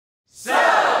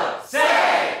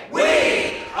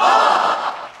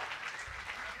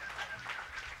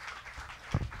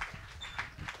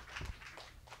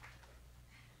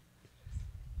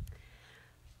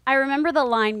remember the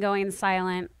line going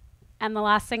silent, and the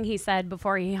last thing he said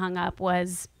before he hung up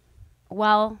was,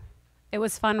 well, it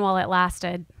was fun while it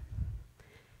lasted.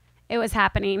 It was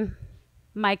happening.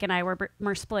 Mike and I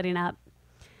were splitting up.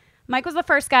 Mike was the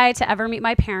first guy to ever meet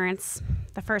my parents,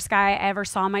 the first guy I ever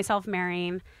saw myself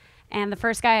marrying, and the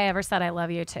first guy I ever said I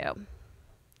love you to.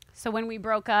 So when we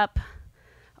broke up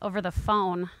over the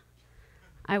phone,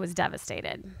 I was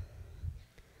devastated.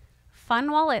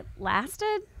 Fun while it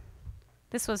lasted?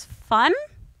 This was fun?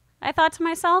 I thought to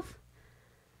myself.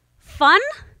 Fun?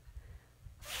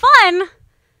 Fun?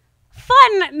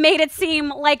 Fun made it seem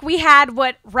like we had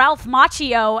what Ralph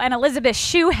Macchio and Elizabeth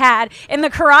Shue had in The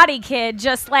Karate Kid,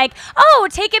 just like, oh,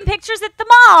 taking pictures at the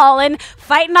mall and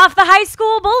fighting off the high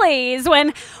school bullies, when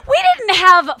we didn't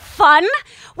have fun.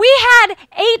 We had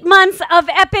 8 months of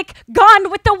epic Gone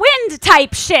with the Wind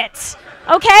type shit,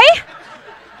 okay?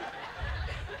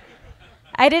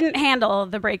 I didn't handle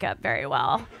the breakup very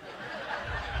well.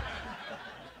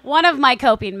 One of my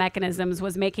coping mechanisms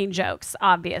was making jokes,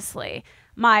 obviously.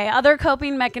 My other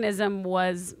coping mechanism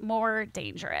was more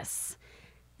dangerous.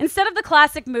 Instead of the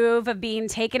classic move of being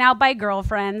taken out by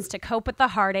girlfriends to cope with the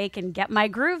heartache and get my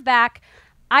groove back,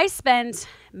 I spent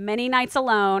many nights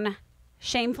alone,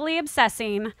 shamefully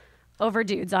obsessing over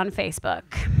dudes on Facebook.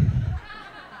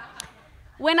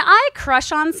 When I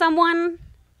crush on someone,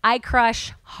 I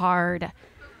crush hard.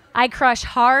 I crush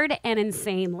hard and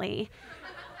insanely.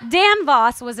 Dan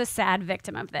Voss was a sad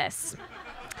victim of this.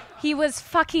 He was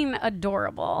fucking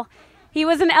adorable. He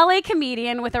was an LA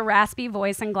comedian with a raspy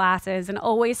voice and glasses and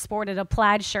always sported a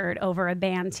plaid shirt over a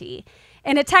band tee.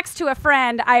 In a text to a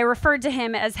friend, I referred to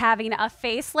him as having a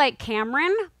face like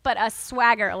Cameron, but a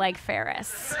swagger like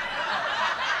Ferris.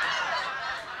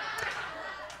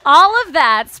 All of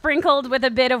that sprinkled with a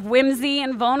bit of whimsy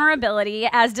and vulnerability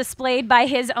as displayed by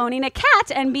his owning a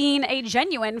cat and being a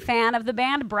genuine fan of the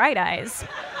band Bright Eyes.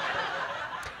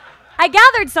 I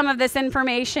gathered some of this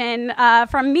information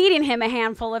from meeting him a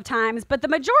handful of times, but the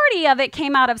majority of it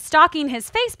came out of stalking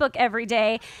his Facebook every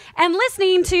day and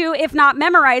listening to, if not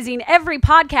memorizing, every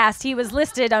podcast he was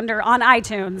listed under on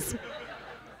iTunes.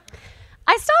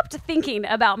 I stopped thinking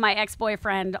about my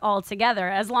ex-boyfriend altogether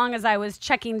as long as I was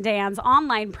checking Dan's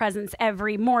online presence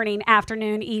every morning,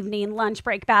 afternoon, evening, lunch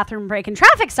break, bathroom break, and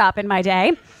traffic stop in my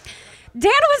day. Dan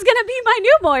was gonna be my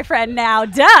new boyfriend now,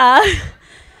 duh.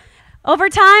 Over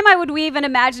time, I would weave an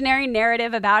imaginary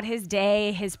narrative about his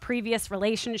day, his previous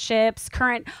relationships,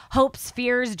 current hopes,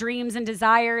 fears, dreams, and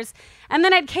desires, and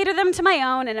then I'd cater them to my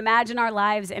own and imagine our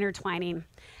lives intertwining.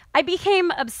 I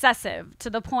became obsessive to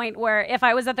the point where if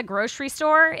I was at the grocery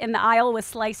store in the aisle with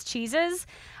sliced cheeses,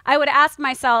 I would ask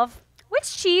myself,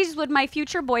 which cheese would my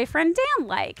future boyfriend Dan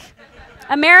like?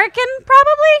 American,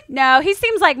 probably? No, he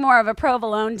seems like more of a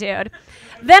provolone dude.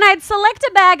 Then I'd select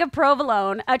a bag of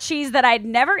provolone, a cheese that I'd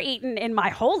never eaten in my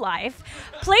whole life,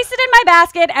 place it in my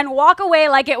basket, and walk away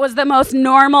like it was the most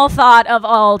normal thought of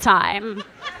all time.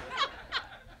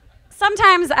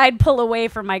 Sometimes I'd pull away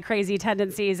from my crazy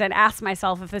tendencies and ask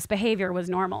myself if this behavior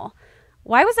was normal.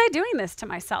 Why was I doing this to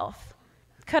myself?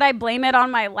 Could I blame it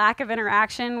on my lack of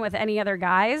interaction with any other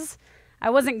guys? I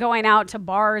wasn't going out to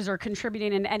bars or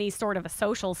contributing in any sort of a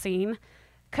social scene.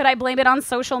 Could I blame it on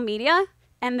social media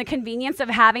and the convenience of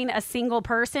having a single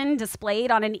person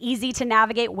displayed on an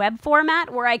easy-to-navigate web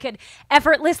format where I could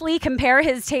effortlessly compare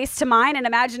his taste to mine and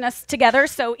imagine us together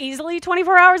so easily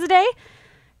 24 hours a day?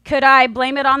 Could I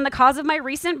blame it on the cause of my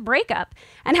recent breakup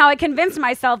and how I convinced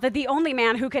myself that the only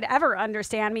man who could ever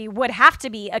understand me would have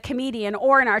to be a comedian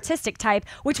or an artistic type,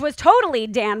 which was totally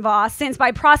Dan Voss, since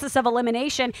by process of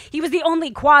elimination, he was the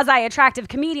only quasi-attractive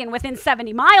comedian within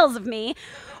 70 miles of me?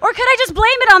 Or could I just blame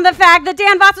it on the fact that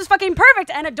Dan Voss was fucking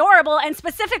perfect and adorable and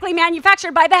specifically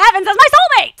manufactured by the heavens as my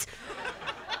soulmate?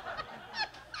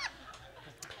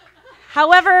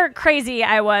 However crazy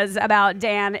I was about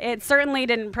Dan, it certainly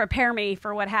didn't prepare me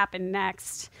for what happened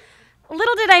next.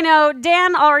 Little did I know,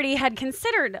 Dan already had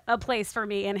considered a place for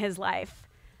me in his life,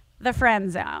 the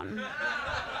friend zone.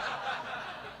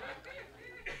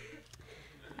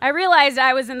 I realized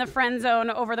I was in the friend zone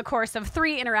over the course of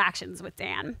 3 interactions with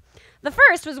Dan. The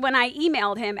first was when I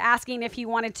emailed him asking if he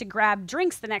wanted to grab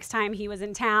drinks the next time he was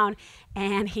in town,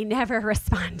 and he never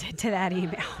responded to that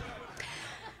email.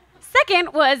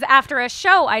 Second was after a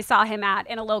show I saw him at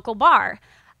in a local bar.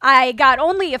 I got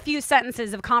only a few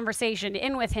sentences of conversation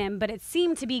in with him, but it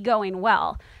seemed to be going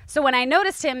well. So when I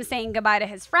noticed him saying goodbye to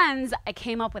his friends, I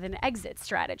came up with an exit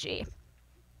strategy.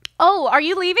 "Oh, are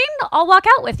you leaving? I'll walk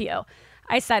out with you,"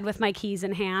 I said with my keys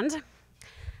in hand.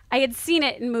 I had seen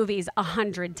it in movies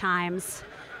 100 times.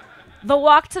 The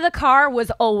walk to the car was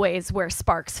always where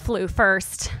sparks flew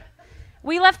first.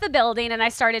 We left the building and I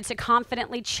started to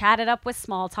confidently chat it up with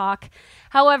small talk.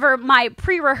 However, my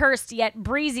pre-rehearsed yet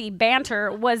breezy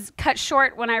banter was cut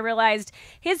short when I realized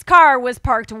his car was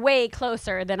parked way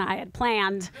closer than I had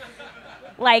planned.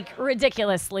 Like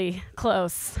ridiculously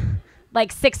close,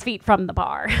 like 6 feet from the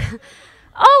bar.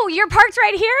 Oh, you're parked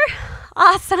right here?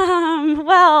 Awesome.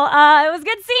 Well, it was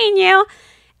good seeing you.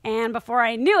 And before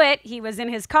I knew it, he was in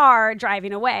his car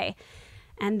driving away.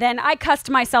 And then I cussed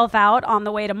myself out on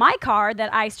the way to my car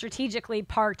that I strategically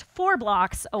parked 4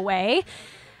 blocks away.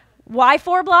 Why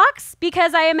 4 blocks?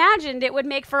 Because I imagined it would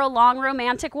make for a long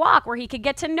romantic walk where he could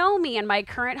get to know me and my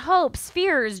current hopes,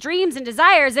 fears, dreams, and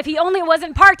desires if he only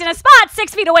wasn't parked in a spot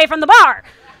 6 feet away from the bar.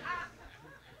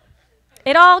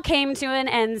 It all came to an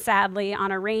end, sadly,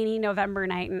 on a rainy November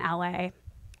night in LA.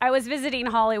 I was visiting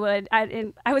Hollywood.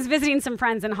 I was visiting some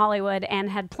friends in Hollywood and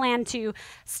had planned to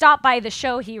stop by the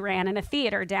show he ran in a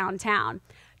theater downtown.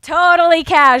 Totally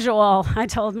casual, I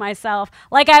told myself,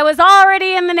 like I was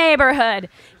already in the neighborhood.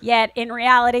 Yet, in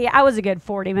reality, I was a good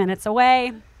 40 minutes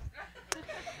away.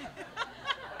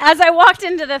 As I walked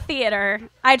into the theater,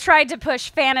 I tried to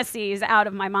push fantasies out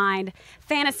of my mind.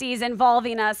 Fantasies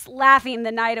involving us laughing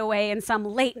the night away in some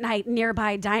late-night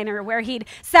nearby diner where he'd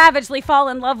savagely fall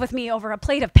in love with me over a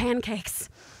plate of pancakes.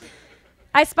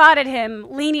 I spotted him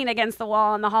leaning against the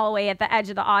wall in the hallway at the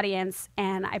edge of the audience,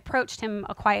 and I approached him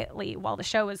quietly while the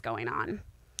show was going on.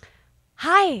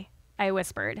 "Hi," I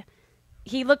whispered.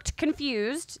 He looked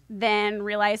confused, then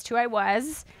realized who I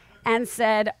was, and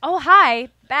said, "Oh, hi,"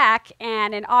 back,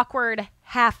 and an awkward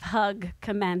half-hug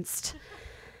commenced.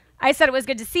 I said it was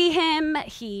good to see him.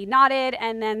 He nodded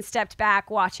and then stepped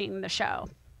back watching the show.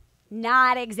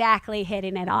 Not exactly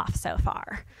hitting it off so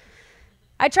far.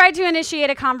 I tried to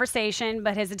initiate a conversation,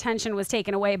 but his attention was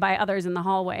taken away by others in the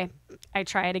hallway. I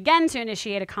tried again to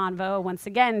initiate a convo, once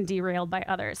again derailed by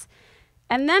others.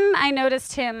 And then I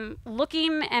noticed him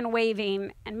looking and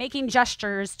waving and making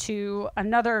gestures to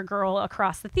another girl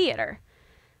across the theater.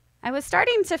 I was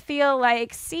starting to feel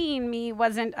like seeing me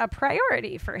wasn't a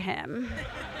priority for him.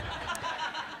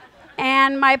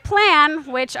 And my plan,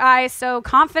 which I so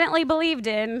confidently believed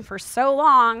in for so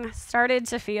long, started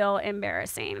to feel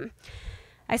embarrassing.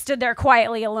 I stood there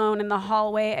quietly alone in the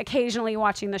hallway, occasionally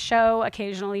watching the show,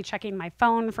 occasionally checking my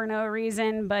phone for no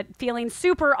reason, but feeling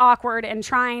super awkward and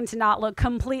trying to not look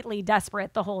completely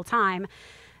desperate the whole time.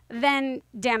 Then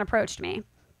Dan approached me.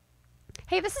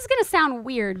 "Hey, this is gonna sound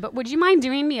weird, but would you mind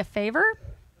doing me a favor?"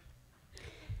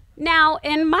 Now,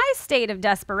 in my state of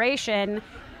desperation,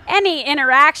 any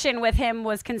interaction with him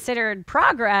was considered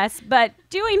progress, but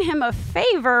doing him a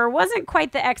favor wasn't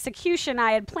quite the execution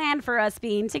I had planned for us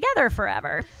being together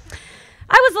forever.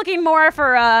 I was looking more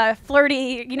for a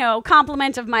flirty,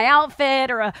 compliment of my outfit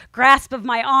or a grasp of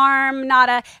my arm, not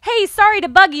a, "Hey, sorry to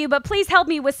bug you, but please help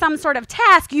me with some sort of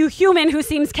task, you human who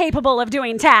seems capable of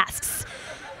doing tasks."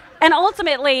 And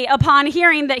ultimately, upon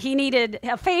hearing that he needed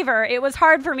a favor, it was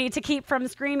hard for me to keep from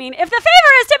screaming, "If the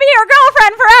favor is to be your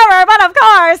girlfriend forever, but of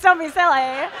course, don't be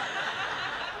silly."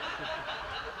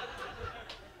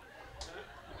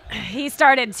 He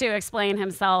started to explain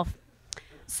himself.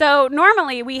 "So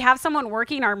normally we have someone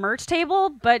working our merch table,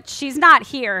 but she's not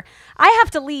here. I have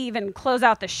to leave and close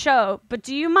out the show, but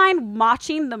do you mind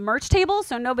watching the merch table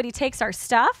so nobody takes our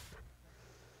stuff?"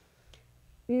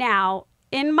 Now,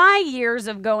 in my years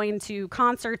of going to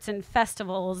concerts and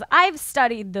festivals, I've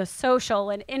studied the social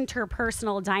and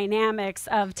interpersonal dynamics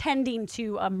of tending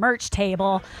to a merch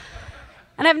table.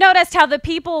 And I've noticed how the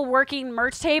people working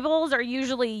merch tables are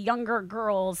usually younger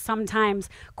girls, sometimes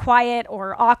quiet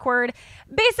or awkward.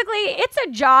 Basically, it's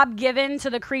a job given to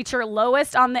the creature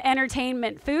lowest on the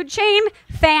entertainment food chain,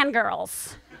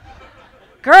 fangirls.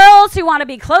 Girls who want to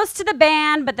be close to the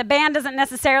band, but the band doesn't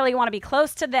necessarily want to be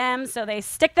close to them, so they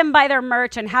stick them by their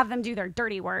merch and have them do their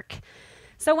dirty work.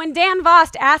 So when Dan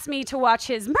Vost asked me to watch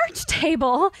his merch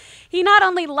table, he not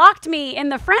only locked me in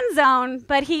the friend zone,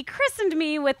 but he christened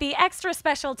me with the extra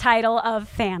special title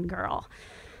of fangirl.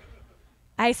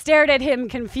 I stared at him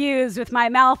confused with my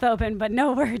mouth open, but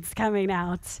no words coming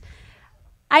out.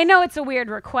 "I know it's a weird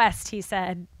request," he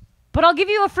said, "but I'll give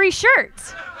you a free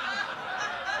shirt."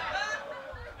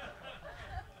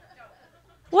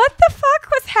 What the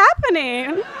fuck was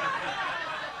happening?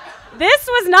 This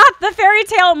was not the fairy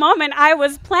tale moment I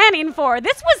was planning for.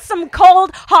 This was some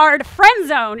cold, hard friend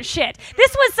zone shit.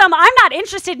 This was some "I'm not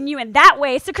interested in you in that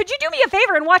way, so could you do me a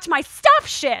favor and watch my stuff"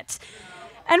 shit.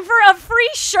 And for a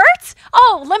free shirt?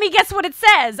 Oh, let me guess what it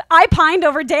says. I pined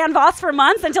over Dan Voss for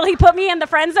months until he put me in the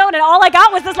friend zone and all I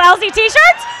got was this lousy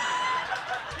t-shirt?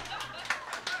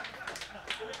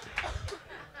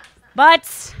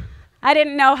 But I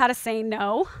didn't know how to say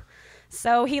no.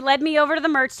 So he led me over to the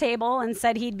merch table and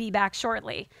said he'd be back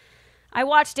shortly. I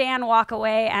watched Dan walk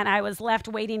away, and I was left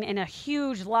waiting in a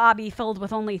huge lobby filled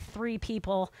with only 3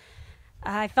 people.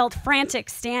 I felt frantic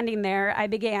standing there. I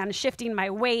began shifting my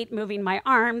weight, moving my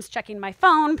arms, checking my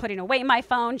phone, putting away my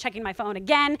phone, checking my phone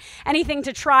again, anything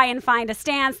to try and find a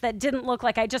stance that didn't look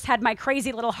like I just had my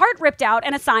crazy little heart ripped out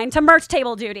and assigned to merch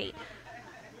table duty.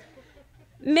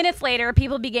 Minutes later,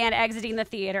 people began exiting the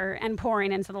theater and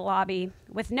pouring into the lobby.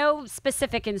 With no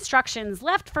specific instructions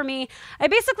left for me, I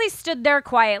basically stood there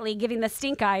quietly, giving the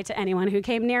stink eye to anyone who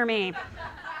came near me.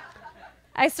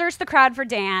 I searched the crowd for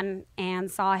Dan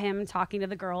and saw him talking to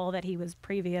the girl that he was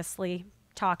previously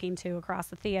talking to across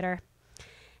the theater.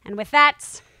 And with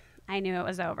that, I knew it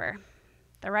was over.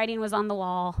 The writing was on the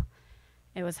wall.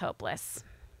 It was hopeless.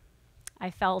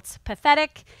 I felt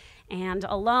pathetic and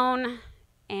alone.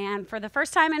 And for the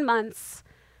first time in months,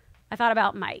 I thought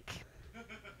about Mike.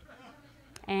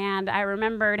 And I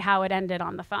remembered how it ended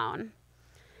on the phone.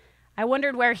 I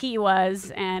wondered where he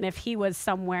was and if he was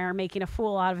somewhere making a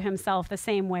fool out of himself the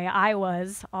same way I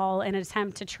was, all in an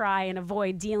attempt to try and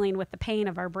avoid dealing with the pain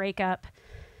of our breakup.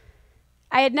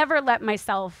 I had never let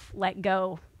myself let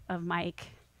go of Mike.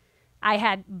 I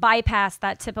had bypassed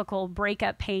that typical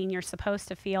breakup pain you're supposed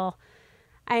to feel.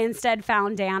 I instead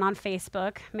found Dan on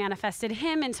Facebook, manifested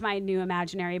him into my new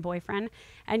imaginary boyfriend,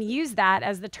 and used that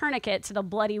as the tourniquet to the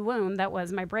bloody wound that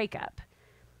was my breakup.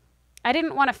 I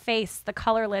didn't want to face the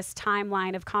colorless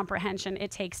timeline of comprehension it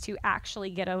takes to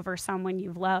actually get over someone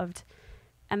you've loved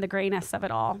and the grayness of it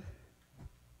all.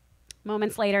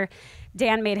 Moments later,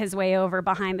 Dan made his way over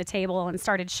behind the table and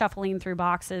started shuffling through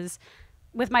boxes.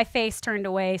 With my face turned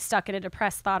away, stuck in a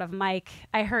depressed thought of Mike,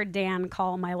 I heard Dan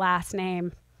call my last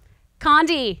name.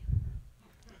 Condi,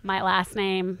 my last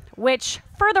name, which,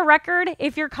 for the record,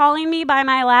 if you're calling me by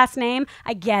my last name,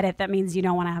 I get it. That means you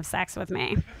don't want to have sex with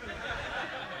me.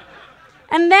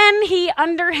 And then he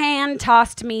underhand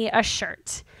tossed me a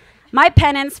shirt, my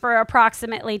penance for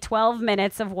approximately 12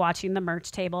 minutes of watching the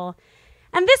merch table.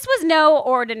 And this was no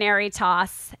ordinary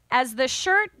toss. As the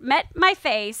shirt met my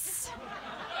face,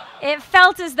 it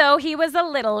felt as though he was a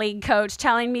Little League coach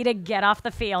telling me to get off the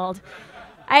field.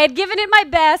 I had given it my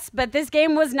best, but this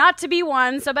game was not to be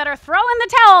won, so better throw in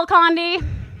the towel, Condi.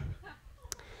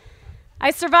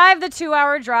 I survived the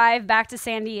 2-hour drive back to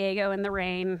San Diego in the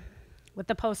rain, with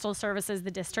the Postal Service's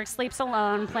The District Sleeps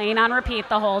Alone playing on repeat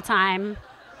the whole time.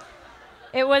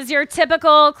 It was your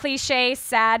typical cliche,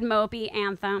 sad, mopey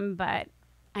anthem, but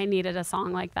I needed a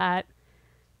song like that.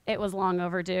 It was long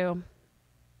overdue.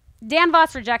 Dan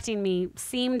Voss rejecting me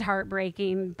seemed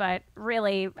heartbreaking, but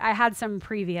really, I had some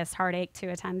previous heartache to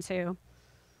attend to.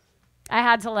 I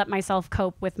had to let myself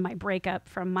cope with my breakup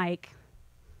from Mike.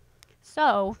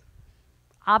 So,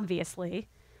 obviously,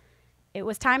 it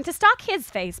was time to stalk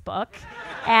his Facebook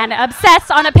and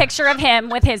obsess on a picture of him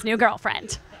with his new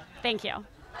girlfriend. Thank you.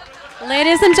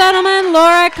 Ladies and gentlemen,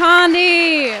 Laura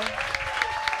Condi.